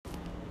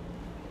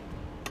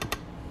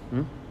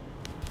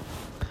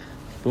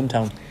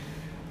Boomtown.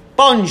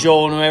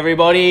 Buongiorno,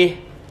 everybody,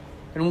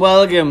 and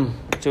welcome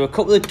to a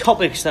couple of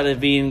topics that have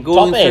been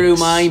going through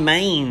my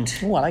mind.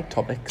 Oh, I like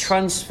topics.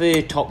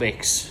 Transfer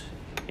topics.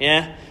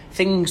 Yeah?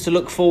 Things to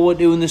look forward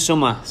to in the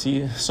summer.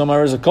 See,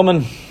 summer is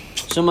a-coming.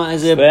 Summer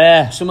is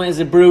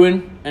a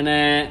brewing, and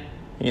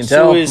you can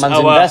tell, man's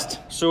invest.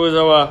 So is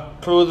our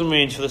clothing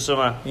range for the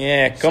summer.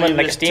 Yeah, coming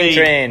like a steam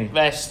train.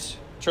 Vest,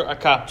 trucker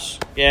caps.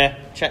 Yeah,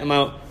 check them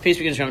out.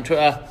 Facebook, Instagram,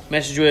 Twitter.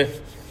 Message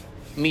with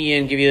me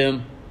and give you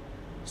them.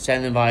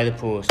 Send them via the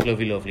post.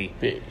 Lovely.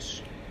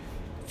 Bitch.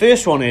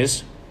 First one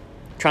is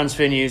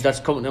transfer news that's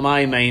come to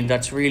my mind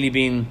that's really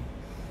been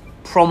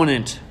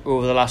prominent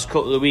over the last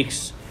couple of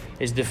weeks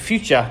is the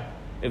future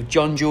of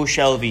Jonjo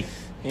Shelvey.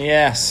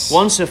 Yes.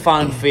 Once a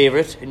fan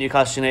favourite in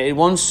Newcastle United,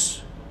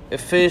 once a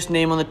first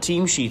name on the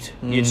team sheet,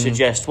 you'd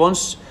suggest,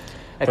 once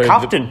a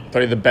captain.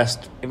 Probably the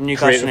best of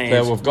Newcastle United.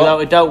 Player we've got.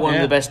 Without a doubt, one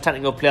of the best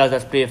technical players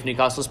that's played for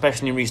Newcastle,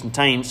 especially in recent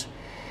times.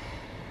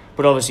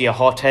 But obviously a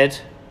hothead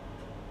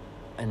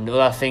and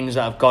other things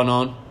that have gone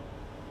on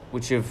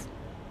which have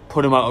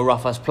put him out of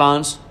Rafa's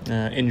plans.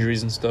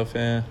 Injuries and stuff,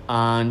 yeah.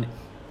 And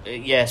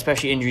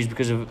especially injuries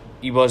because of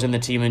he was in the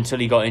team until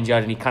he got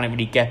injured and he can't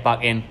really get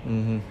back in.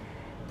 Mm-hmm.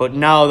 But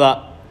now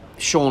that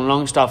Sean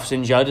Longstaff's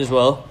injured as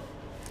well,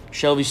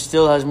 Shelvey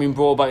still hasn't been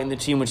brought back in the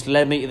team, which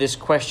led me to this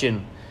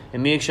question.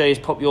 And make sure you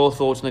pop your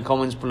thoughts in the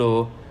comments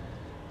below.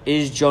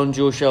 Is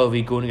Jonjo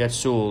Shelvey going to get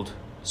sold?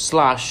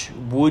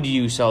 / would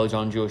you sell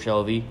Jonjo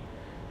Shelvey?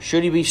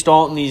 Should he be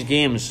starting these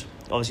games?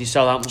 Obviously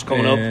Southampton's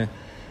coming up.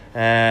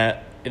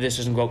 If this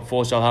doesn't go up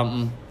before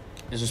Southampton,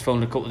 this was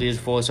filmed a couple of days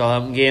before the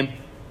Southampton game.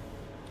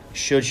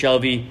 Should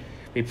Shelvey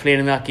be playing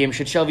in that game?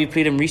 Should Shelvey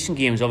played in recent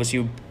games?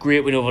 Obviously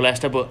great win over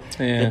Leicester, but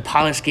the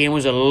Palace game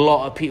was a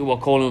lot of people were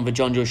calling for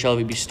Jonjo Shelvey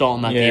to be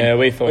starting that game.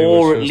 We thought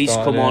or at least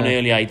come on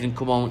earlier. He didn't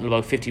come on until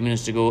about 50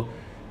 minutes to go.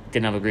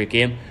 Didn't have a great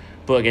game,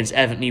 but against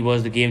Everton he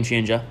was the game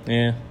changer.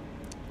 Yeah,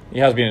 he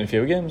has been in a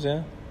few games.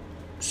 Yeah.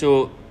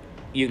 So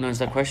you can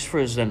answer that question for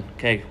us then.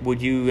 Okay,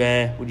 would you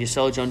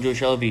sell Jonjo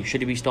Shelvey?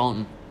 Should he be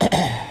starting?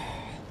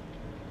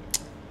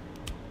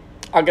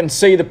 I can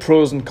see the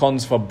pros and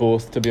cons for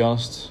both, to be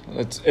honest.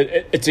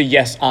 It's a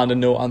yes and a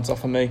no answer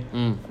for me.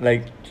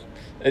 Like,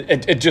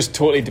 it just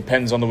totally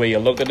depends on the way you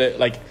look at it.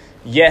 Like,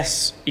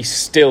 yes, he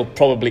still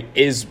probably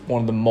is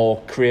one of the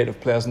more creative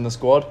players in the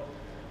squad.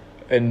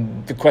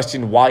 And the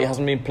question why he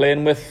hasn't been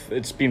playing with,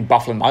 it's been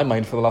baffling my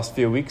mind for the last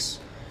few weeks.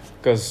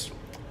 Because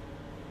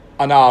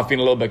I know I've been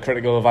a little bit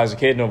critical of Isaac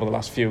Hayden over the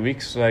last few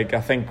weeks. Like,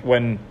 I think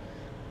when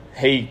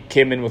he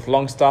came in with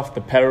Longstaff,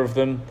 the pair of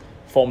them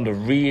formed a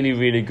really,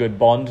 really good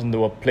bond and they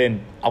were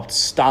playing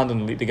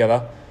outstandingly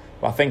together.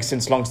 But I think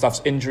since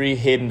Longstaff's injury,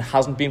 Hayden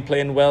hasn't been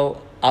playing well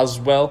as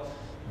well.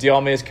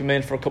 Diarmi has come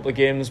in for a couple of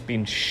games,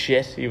 been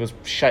shit. He was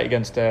shite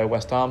against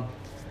West Ham.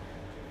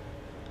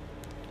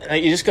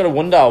 You just got to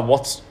wonder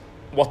what's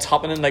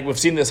happening. Like, we've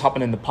seen this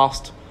happen in the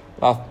past.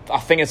 I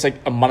think it's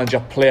like a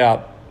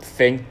manager-player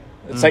thing.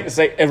 It's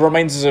like it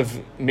reminds us of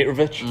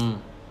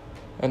Mitrovic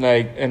and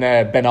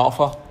Ben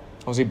Arfa.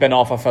 Obviously, Ben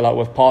Arfa fell out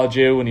with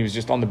Pardew and he was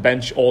just on the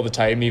bench all the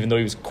time, even though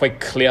he was quite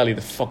clearly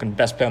the fucking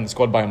best player in the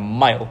squad by a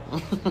mile.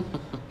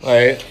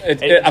 Ben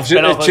Arfa's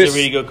a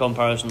really good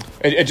comparison.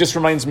 It just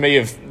reminds me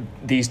of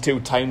these two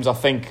times. I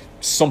think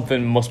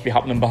something must be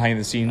happening behind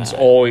the scenes,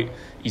 or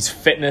his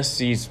fitness.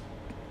 He's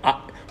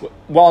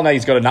now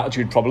he's got an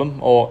attitude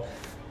problem,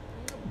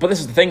 but this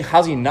is the thing,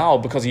 has he now?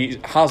 Because he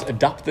has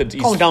adapted.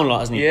 He's calmed down a lot,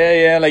 hasn't he?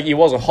 Yeah, like he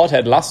was a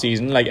hothead last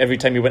season. Like every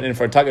time he went in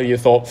for a tackle, you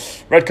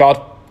thought, red card.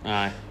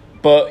 Aye.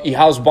 But he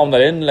has bombed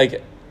that in.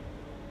 Like,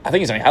 I think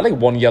he's only had like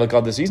one yellow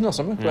card this season or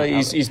something. Like,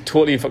 he's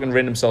totally fucking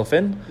reined himself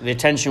in. The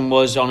attention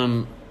was on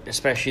him,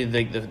 especially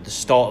the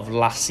start of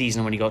last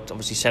season when he got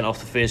obviously sent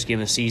off the first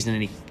game of the season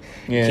and he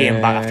came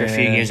back after a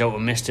few games out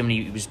and missed him and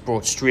he was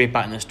brought straight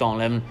back in the starting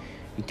 11.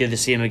 He did the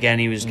same again.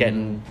 He was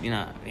getting,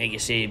 like you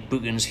say,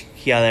 bookings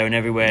here, there and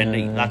everywhere.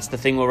 And that's the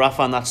thing with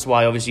Rafa, and that's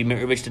why obviously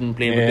Mitrovic didn't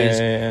play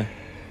because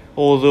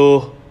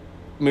although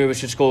Mitrovic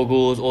should score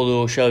goals,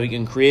 although Shelvey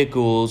can create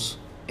goals,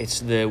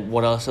 it's the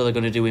what else are they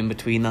going to do in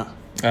between that?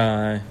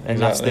 And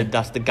exactly.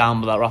 that's the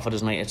gamble that Rafa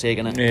doesn't like to take,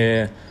 isn't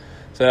it?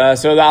 Yeah.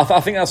 So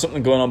I think that's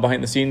something going on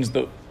behind the scenes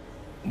that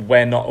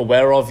we're not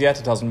aware of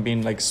yet. It hasn't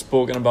been like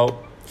spoken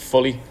about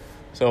fully,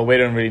 so we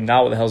don't really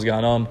know what the hell's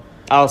going on.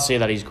 I'll say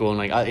that he's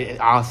going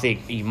I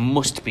think he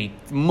must be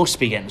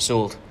getting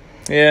sold.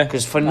 Yeah,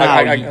 because for now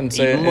I can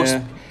say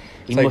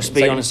he must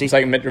be honestly. It's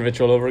like Mitrovic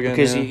all over again.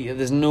 Because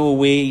there's no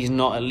way he's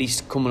not at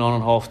least coming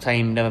on half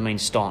time. Never mind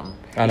starting.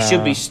 He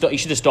should be. He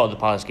should have started the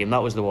Palace game.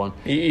 That was the one.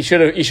 He should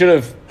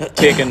have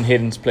taken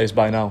Hayden's place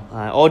by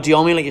now. Or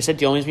Diarmi, like you said,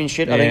 Diarmi's been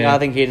shit. I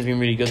think Hayden's been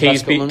really good.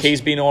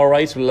 Key's been all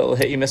right with a little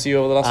hitty missy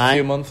over the last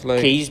few months.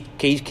 Like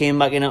Keys came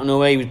back in out of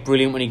nowhere. He was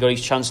brilliant when he got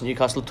his chance in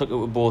Newcastle. Took it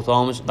with both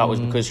arms. That was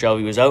because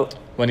Shelvey was out.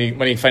 When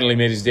he finally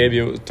made his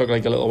debut, it took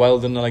like a little while,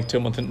 didn't it? Like 2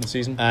 months into the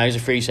season. He was a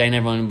free sign.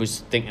 Everyone was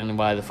thinking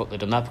why the fuck they'd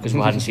done that because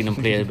we hadn't seen him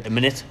play a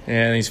minute.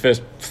 Yeah, and his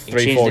first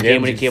 3-4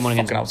 games when he came on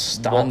against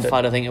outstanding.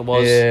 Watford, I think it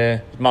was.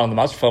 Yeah, man of the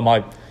match for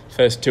my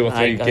first 2 or 3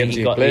 I think games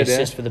he he got played. the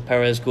assist for the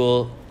Perez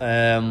goal.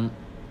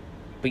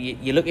 But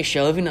you look at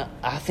Shelvey,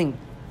 I think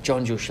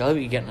Jonjo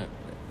Shelvey getting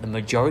the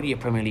majority of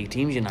Premier League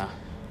teams, you know.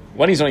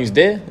 When he's on his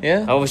day,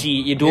 yeah. Obviously,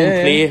 you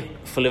don't play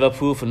for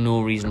Liverpool for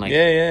no reason. Like,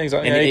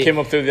 exactly. And He came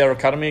up through their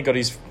academy, got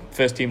his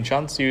first team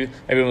chance.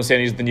 Everyone was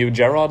saying he's the new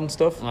Gerrard and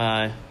stuff.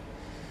 And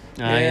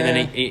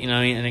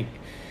then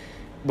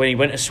when he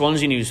went to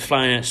Swansea and he was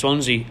flying at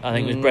Swansea, I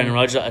think it was Brendan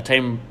Rodgers at the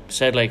time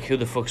said, like, who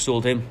the fuck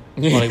sold him?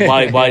 Or,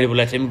 like, why did we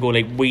let him go?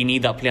 Like, we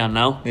need that player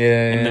now.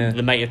 And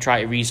they might have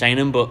tried to re-sign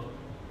him, but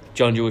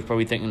Jonjo was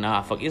probably thinking,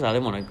 nah, fuck yes, I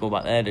didn't want to go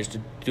back there just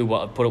to do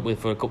what I put up with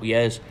for a couple of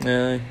years.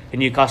 And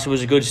Newcastle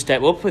was a good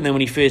step up, and then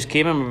when he first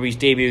came, I remember his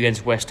debut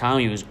against West Ham,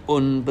 he was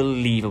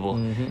unbelievable.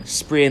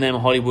 Spraying them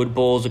Hollywood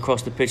balls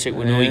across the pitch like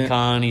we know he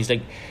can. He was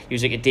like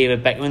a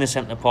David Beckham in the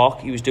centre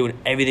park. He was doing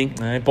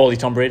everything. Baldy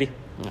Tom Brady.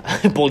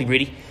 Baldy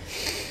Brady.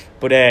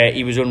 But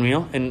he was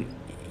unreal, and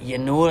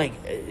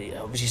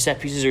obviously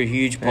set pieces are a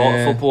huge part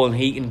of football, and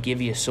he can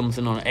give you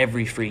something on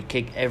every free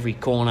kick, every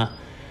corner.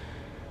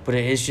 But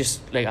it is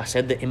just, like I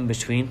said, the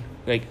in-between.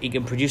 Like, he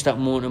can produce that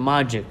moment of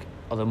magic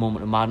or the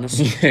moment of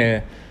madness.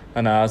 Yeah,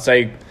 and I'd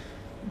say,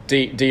 do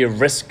you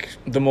risk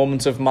the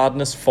moments of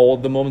madness for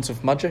the moments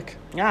of magic?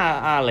 Yeah,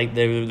 I like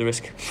the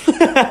risk.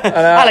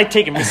 I like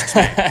taking risks.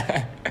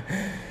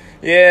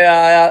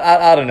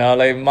 Yeah, I don't know.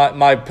 Like,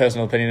 my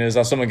personal opinion is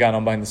there's something going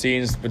on behind the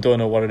scenes. We don't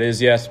know what it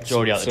is yet. It's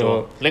already out the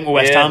door. Link with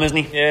West Ham, isn't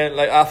he? Yeah,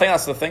 like I think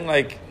that's the thing.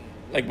 Like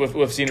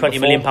we've seen £20 it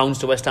million before.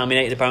 to West Ham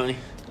United, apparently.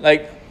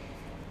 Like,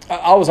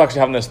 I was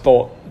actually having this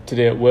thought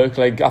today at work.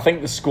 Like, I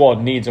think the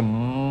squad needs a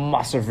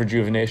massive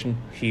rejuvenation.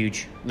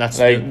 Huge. That's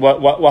like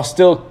we're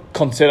still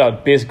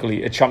considered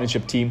basically a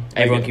championship team.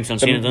 Everyone keeps on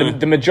saying it, doesn't it?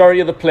 The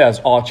majority of the players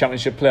are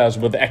championship players,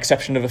 with the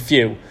exception of a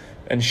few.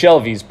 And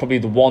Shelvey's probably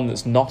the one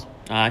that's not.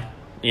 Aye.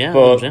 Yeah,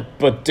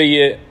 but do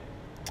you?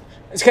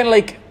 It's kind of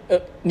like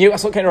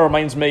Newcastle. Kind of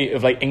reminds me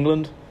of like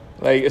England,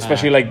 like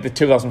especially like the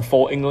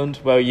 2004 England,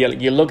 where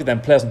you look at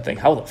them players and think,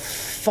 how the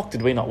fuck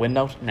did we not win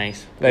out?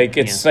 Nice. Like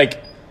it's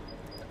like,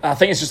 I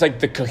think it's just like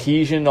the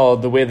cohesion or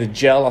the way they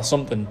gel or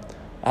something.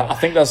 I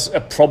think there's a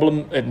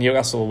problem at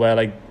Newcastle where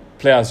like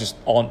players just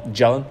aren't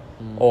gelling,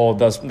 or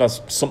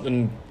there's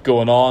something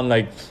going on.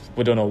 Like,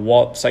 we don't know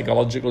what,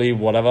 psychologically,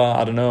 whatever.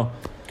 I don't know.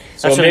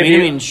 So that's maybe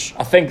what I mean.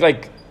 I think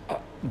like,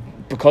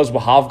 because we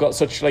have got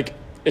such like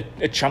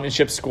a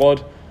championship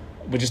squad,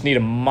 we just need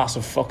a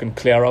massive fucking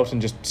clear out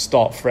and just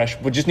start fresh.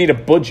 We just need a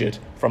budget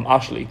from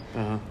Ashley.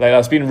 Like,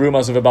 there's been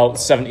rumours of about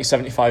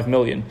 75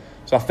 million.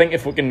 So I think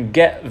if we can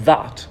get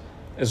that,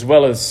 as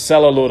well as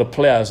sell a load of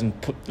players and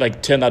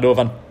turn that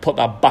over and put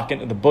that back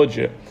into the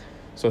budget.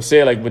 So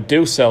say like we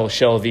do sell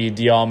Shelvey,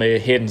 Diarme,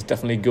 Hayden's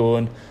definitely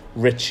going,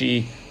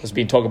 Richie, there's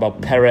been talk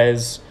about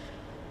Perez.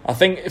 I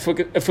think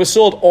if we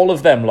sold all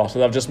of them lot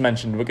that I've just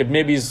mentioned, we could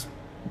maybe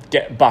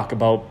get back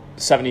about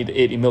 70 to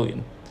 80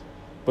 million.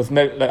 With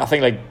I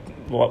think like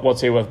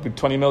what's he worth?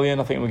 20 million.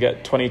 I think we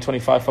get 20,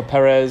 25 for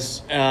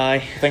Perez. I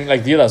think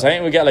like the others, I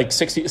think we get like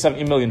 60 to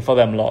 70 million for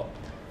them lot.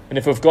 And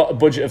if we've got a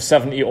budget of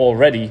 70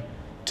 already,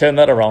 turn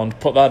that around,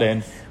 put that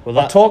in. Well,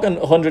 we're talking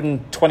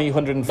 120,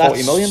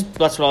 140 million.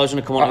 That's what I was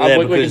going to come on to there,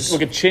 because we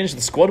could change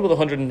the squad with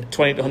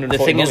 120 to 140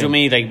 The thing million. is with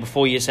me, like,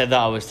 before you said that,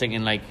 I was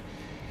thinking like,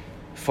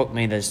 fuck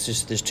me,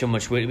 there's too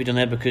much work to be done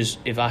there, because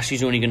if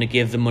Ashley's only going to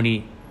give the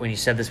money, when he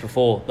said this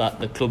before,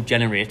 that the club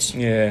generates,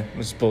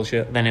 it's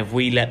bullshit. Then if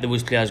we let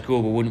those players go,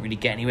 we wouldn't really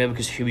get anywhere,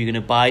 because who are you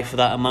going to buy for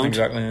that amount?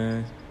 Exactly.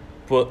 Yeah.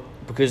 But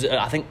because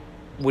I think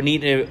we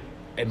need to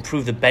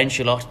improve the bench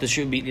a lot. There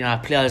should be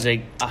players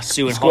like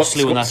Asu and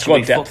Hoslu, and that should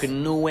be depth.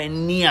 fucking nowhere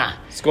near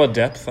squad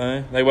depth.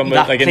 Like when we're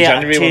that like in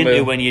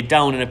January when you're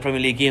down in a Premier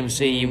League game,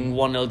 say you're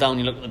 1-0 down,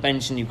 you look at the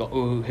bench and you've got,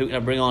 who can I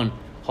bring on?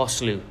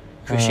 Hoslu,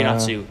 Christian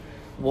Atsu.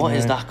 What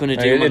is that going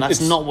to do? Man,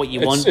 that's not what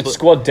you want. It's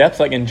squad depth.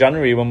 Like in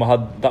January when we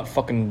had that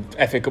fucking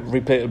FA Cup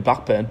replay at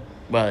Blackburn.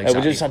 Well,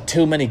 exactly. We just had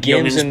too many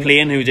games. Youngins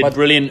playing who did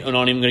brilliant, and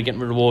on him going to get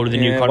rewarded with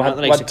the new contract.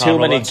 We had too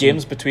many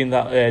games between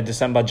that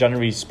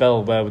December-January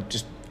spell where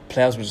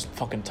players were just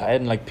fucking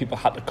tired and like people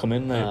had to come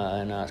in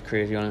there. No, it's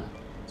crazy, isn't it?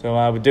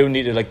 So we do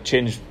need to like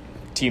change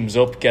teams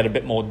up, get a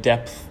bit more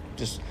depth.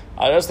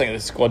 I just think the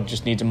squad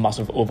just needs a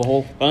massive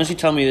overhaul. Honestly,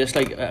 tell me this: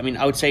 like, I mean,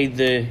 outside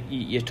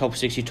your top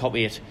 6, your top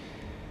 8,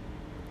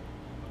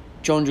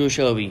 Jonjo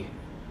Shelvey,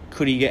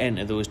 could he get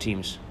into those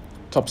teams?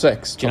 Top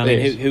 6. Do you know what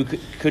I mean? Who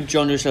could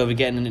Jonjo Shelvey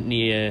get into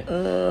your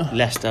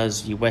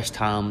Leicester's, your West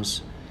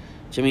Ham's?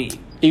 Do you know what I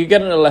mean? You could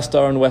get into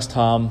Leicester and West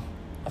Ham.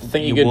 I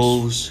think you could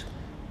Wolves.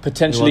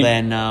 Potentially. You're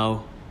there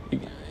now.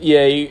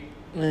 Yeah,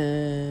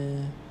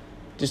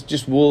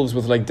 just Wolves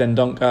with like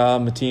Dendonka,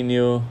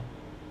 Matinho.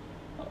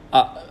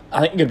 I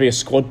think he could be a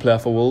squad player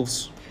for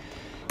Wolves.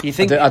 You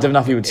think? I don't know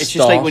if he would it's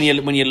start. Just like when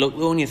you look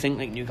though, and you think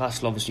like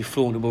Newcastle obviously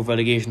floating above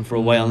relegation for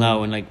a while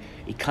now, and like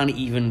he can't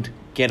even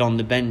get on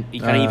the bench.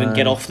 He can't even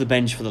get off the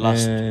bench for the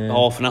last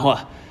half an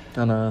hour.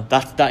 I know.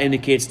 That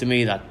indicates to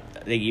me that,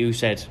 like you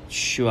said,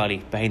 surely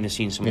behind the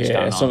scenes someone's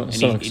going on.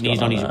 And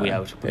he's on his way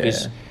out,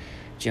 because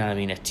Do you know what I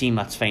mean? A team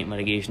that's fighting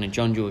relegation, a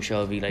Jonjo,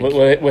 Shelvey, like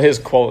with his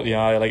quality,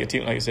 like a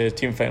team, like I say, a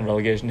team fighting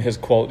relegation, his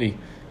quality,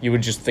 you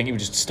would just think he would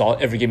just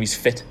start every game he's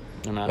fit.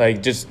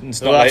 Like just it's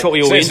not that's like, what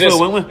we were waiting for,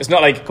 weren't we? It's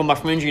not like come back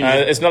from injury.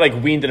 It's not like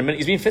weaned in a minute.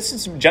 He's been fit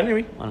since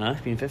January. I know,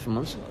 he's been fit for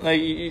months. Like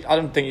I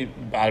don't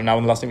know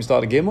when the last time he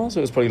started a game was.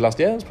 It was probably last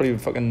year. It was probably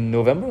fucking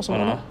November or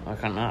something. I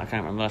can't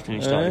remember the last time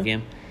he started a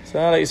game. So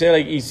like you say,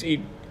 like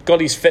he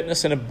got his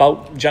fitness in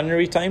about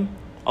January time.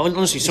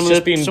 Honestly, some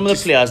of the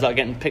players that are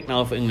getting picked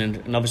now for England,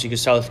 and obviously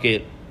because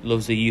Southgate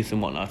loves the youth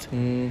and whatnot.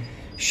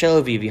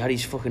 Shelvey, if he had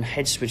his fucking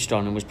head switched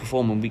on and was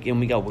performing week in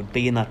week out, would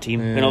be in that team.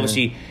 And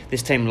obviously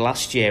this time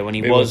last year when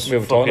he was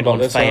fucking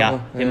on fire,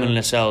 him and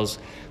Lascelles,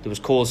 there was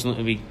calls to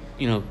be,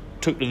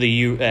 took to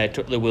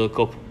the World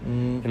Cup,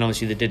 and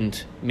obviously they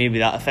didn't. Maybe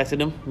that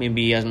affected him.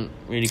 Maybe he hasn't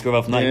really grown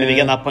up from that. Maybe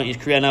getting that point in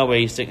his career now where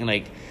he's thinking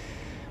like,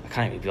 I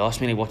can't even be asked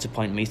me, like, what's the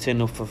point of me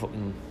turning up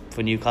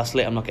for Newcastle?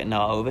 Like, I'm not getting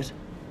that out of it.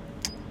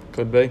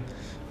 Could be.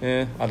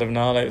 Yeah, I don't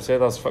know. Like I say,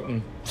 that's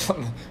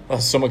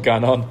something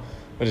going on.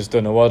 I just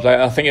don't know what. Like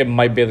I think it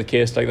might be the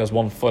case. Like there's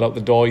one foot out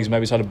the door. He's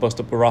maybe had to bust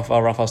up with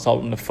Rafa. Rafa's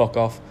told him to fuck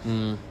off.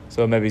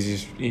 So maybe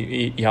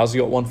he has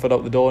got one foot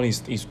out the door and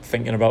he's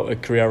thinking about a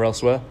career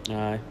elsewhere.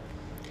 Aye.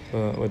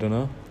 But I don't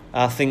know.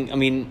 I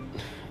mean,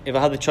 if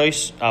I had the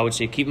choice, I would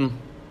say keep him.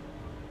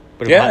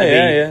 But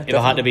if I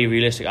had to be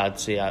realistic, I'd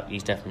say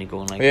he's definitely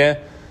going. Like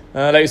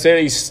like you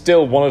say, he's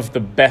still one of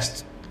the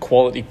best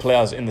quality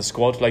players in the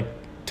squad. Like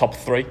top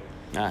 3.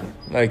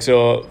 Like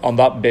so, on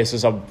that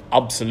basis, I'd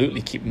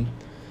absolutely keep him.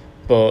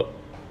 But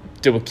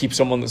do we keep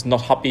someone that's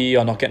not happy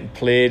or not getting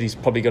played? He's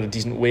probably got a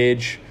decent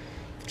wage.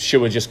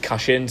 Should we just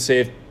cash in,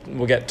 say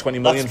we'll get 20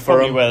 million that's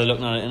for him? That's probably where they're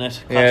looking at it, isn't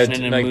it?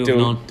 Cashing in and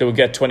moving on. Do we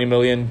get 20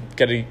 million,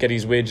 get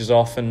his wages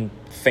off and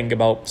think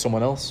about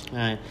someone else?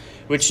 Aye.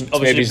 Which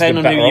obviously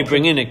depending on who you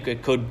bring in,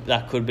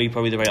 that could be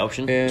probably the right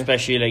option.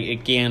 Especially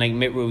like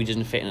Mitro, he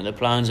doesn't fit into the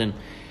plans and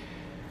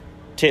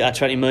take that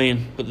 20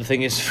 million, but the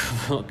thing is,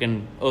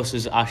 fucking us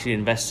has actually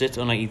invested it,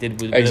 unlike he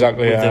did with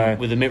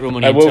the Mitro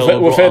money.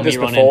 We've heard this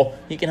before.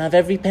 You can have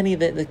every penny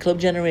that the club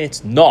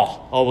generates.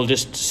 No, or we'll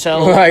just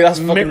sell that's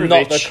fucking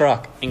not the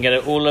crack and get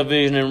it all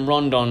Version and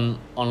Rondon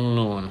on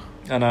loan.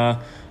 And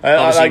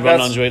obviously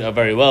Rondon's rated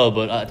very well,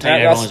 but at the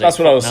time that's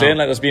what I was saying.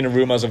 Like there's been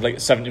rumours of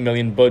like 70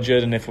 million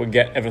budget, and if we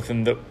get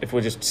everything if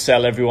we just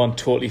sell everyone,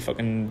 totally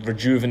fucking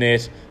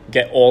rejuvenate,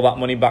 get all that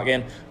money back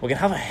in, we can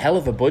have a hell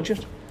of a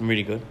budget.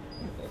 Really good.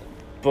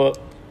 But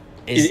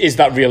is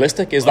that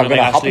realistic? Is that going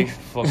to happen?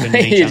 Fucking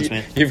chance,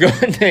 mate. You've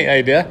got any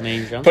idea?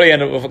 Probably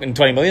end up with fucking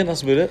 20 million.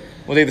 That's about it.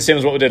 We'll do the same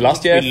as what we did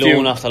last year.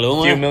 Loan after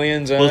loan. Few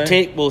millions.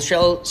 We'll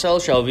sell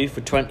Shelvey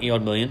for 20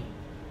 odd million,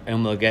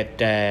 and we'll get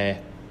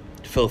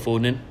Phil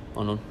Foden in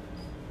or none.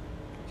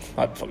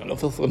 I'd fucking love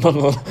Phil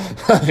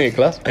Foden. That'd be a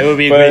class. It would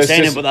be a great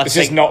signing, but that's it's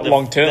just not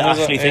long term.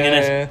 Actually, thinking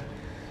it.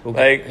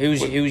 Like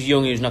who's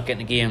young, who's not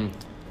getting a game,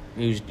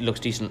 who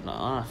looks decent?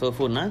 Phil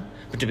Foden now.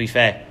 But to be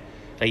fair,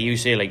 like you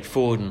say, like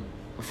Foden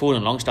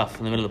and Longstaff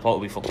in the middle of the park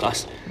would be fuck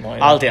class.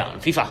 I'll do that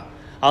on FIFA.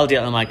 I'll do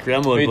that on my career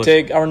mode. Would you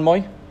take Aaron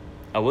Moy?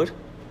 I would.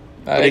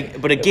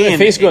 But again, if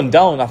he's going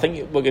down, I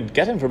think we could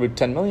get him for about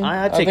 10 million.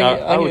 I would take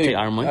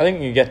Aaron Moy. I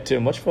think you get too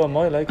much for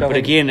Moy. But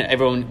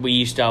again, we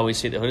used to always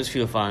say the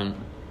Huddersfield fan,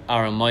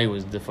 Aaron Moy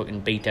was the fucking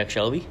B-Tech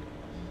Shelvey.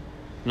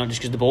 Not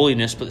just because of the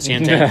balliness, but at the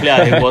same time, the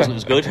player who wasn't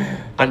as good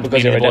and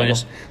because of the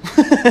balliness.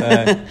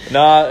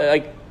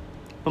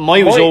 But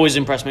Moy was always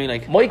impressed me.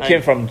 Like Moy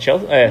came from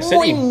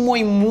City.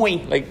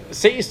 Moy. Like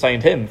City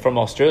signed him from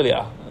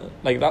Australia.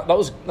 Like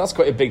that's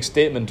quite a big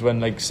statement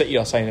when like City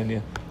are signing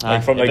you.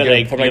 From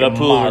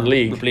Liverpool a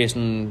league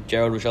replacing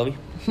Gerrard with Shelvey.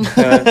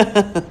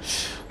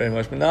 Very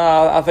much. But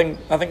I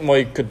think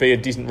Moy could be a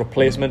decent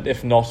replacement,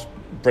 if not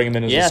bring him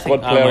in as a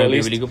squad player at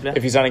least. Really good player.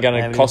 If he's only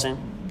going to cost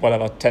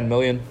 10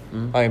 million, I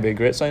think it'd be a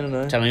great signing.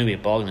 10 million would be a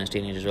bargain in this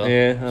teenage as well.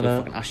 Yeah, I know.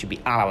 Fucking Ash should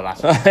be all over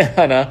that.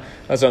 I know.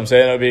 That's what I'm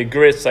saying. It'd be a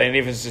great signing,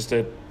 even if it's just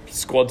a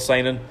squad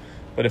signing.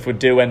 But if we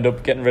do end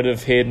up getting rid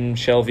of Hayden,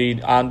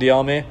 Shelvey, and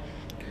Diarmay,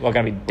 we're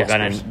going to be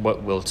desperate. We're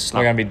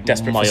going to be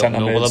desperate for centre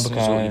mids.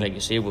 Because, like you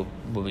say, we'll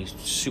be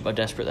super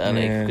desperate there.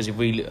 Because if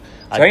we,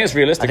 I think it's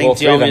realistic. I think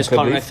Diarmay's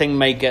contract thing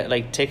might get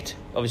like ticked.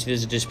 Obviously,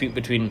 there's a dispute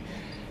between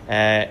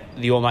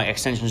the automatic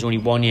extension is only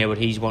 1 year, but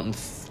he's wanting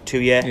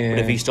 2 year. But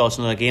if he starts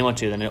another game or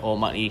two, then it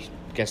automatically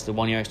gets the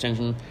 1 year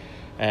extension.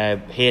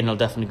 Hayden will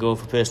definitely go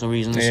for personal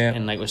reasons,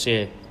 and like we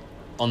say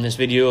on this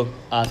video,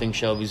 I think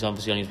Shelvey's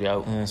obviously on his way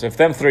out. So if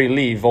them three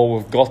leave, all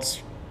we've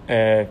got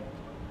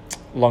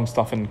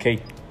Longstaff and Key.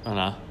 I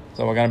know.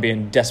 So we're going to be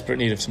in desperate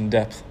need of some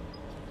depth.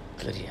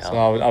 Bloody hell. So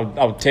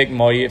I would take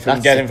Moy if we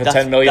can get him for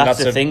 10 million.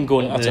 That's the thing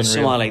going into the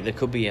summer. Like there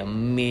could be a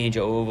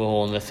major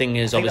overhaul, and the thing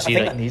is obviously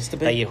that needs to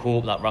be. That you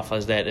hope that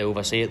Rafa's there to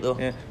oversee it though.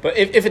 Yeah. But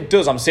if it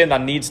does, I'm saying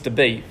that needs to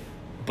be,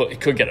 but it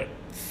could get it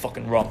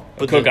fucking wrong.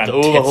 But the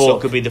overhaul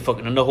could be the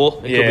fucking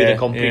underhaul. It could be the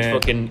complete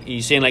fucking.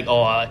 You're saying like,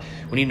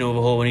 we need an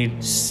overhaul. We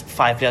need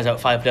 5 players out,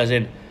 5 players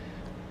in.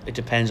 It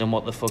depends on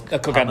what the fuck.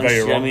 That could get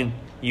very wrong. I mean,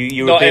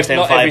 You Not replace ev- them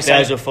not 5 every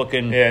players sign- with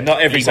fucking... Yeah,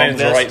 not every 3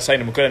 signing's players. alright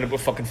signing. We could end up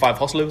with fucking 5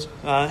 Hostlers.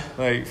 Aye.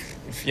 Like,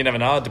 you never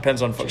know. It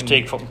depends on fucking... Just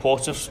take fucking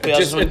Portsmouth It, players or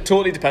just, something. it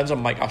totally depends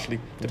on Mike Ashley.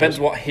 Depends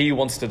what he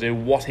wants to do,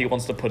 what he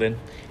wants to put in.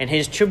 In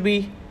his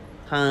chubby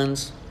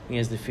hands, he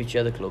has the future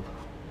of the club.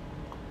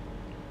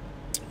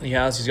 He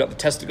has. He's got the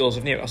testicles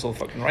of Newcastle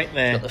fucking right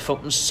there. Got the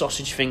fucking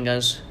sausage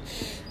fingers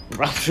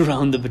wrapped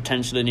around the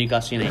potential of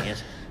Newcastle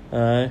United.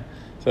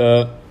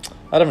 So,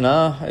 I don't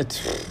know.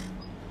 It's...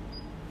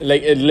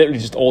 Like, it literally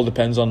just all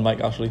depends on Mike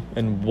Ashley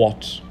and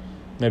what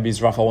maybe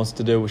his Rafa wants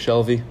to do with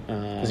Shelvey.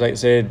 Because, like I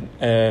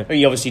said,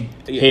 He obviously...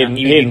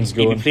 Hayden's he'd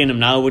be going. playing him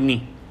now, wouldn't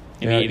he?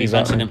 If he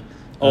exactly. fancied him.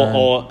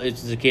 Or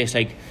it's the case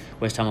like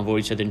West Ham have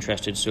already said they're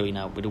interested, so we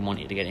don't want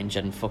you to get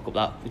injured and fuck up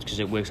that, because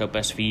it works out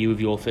best for you if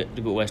you're fit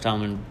to go to West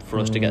Ham and for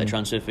us to get the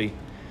transfer fee.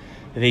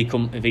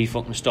 If he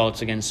fucking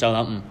starts against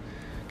Southampton,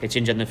 gets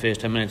injured in the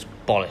first 10 minutes,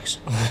 bollocks.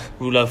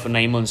 Rule out for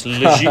 9 months.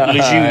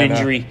 Lejeune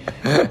injury.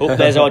 Oh,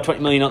 there's our 20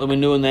 million out the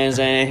window, and there's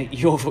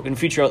your fucking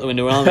future out the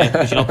window, aren't we?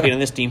 Because you're not playing in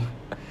this team.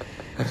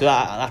 So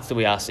that's the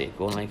way I see it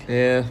going. Like,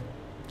 Yeah,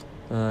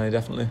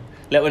 definitely.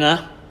 let me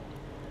know.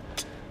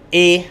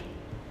 A,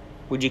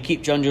 would you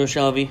keep Jonjo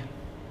Shelvey?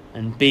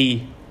 And B,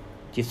 do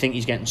you think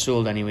he's getting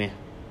sold anyway?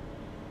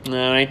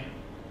 Alright.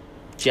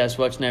 Cheers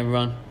for watching,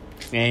 everyone.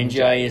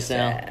 Enjoy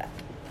yourself.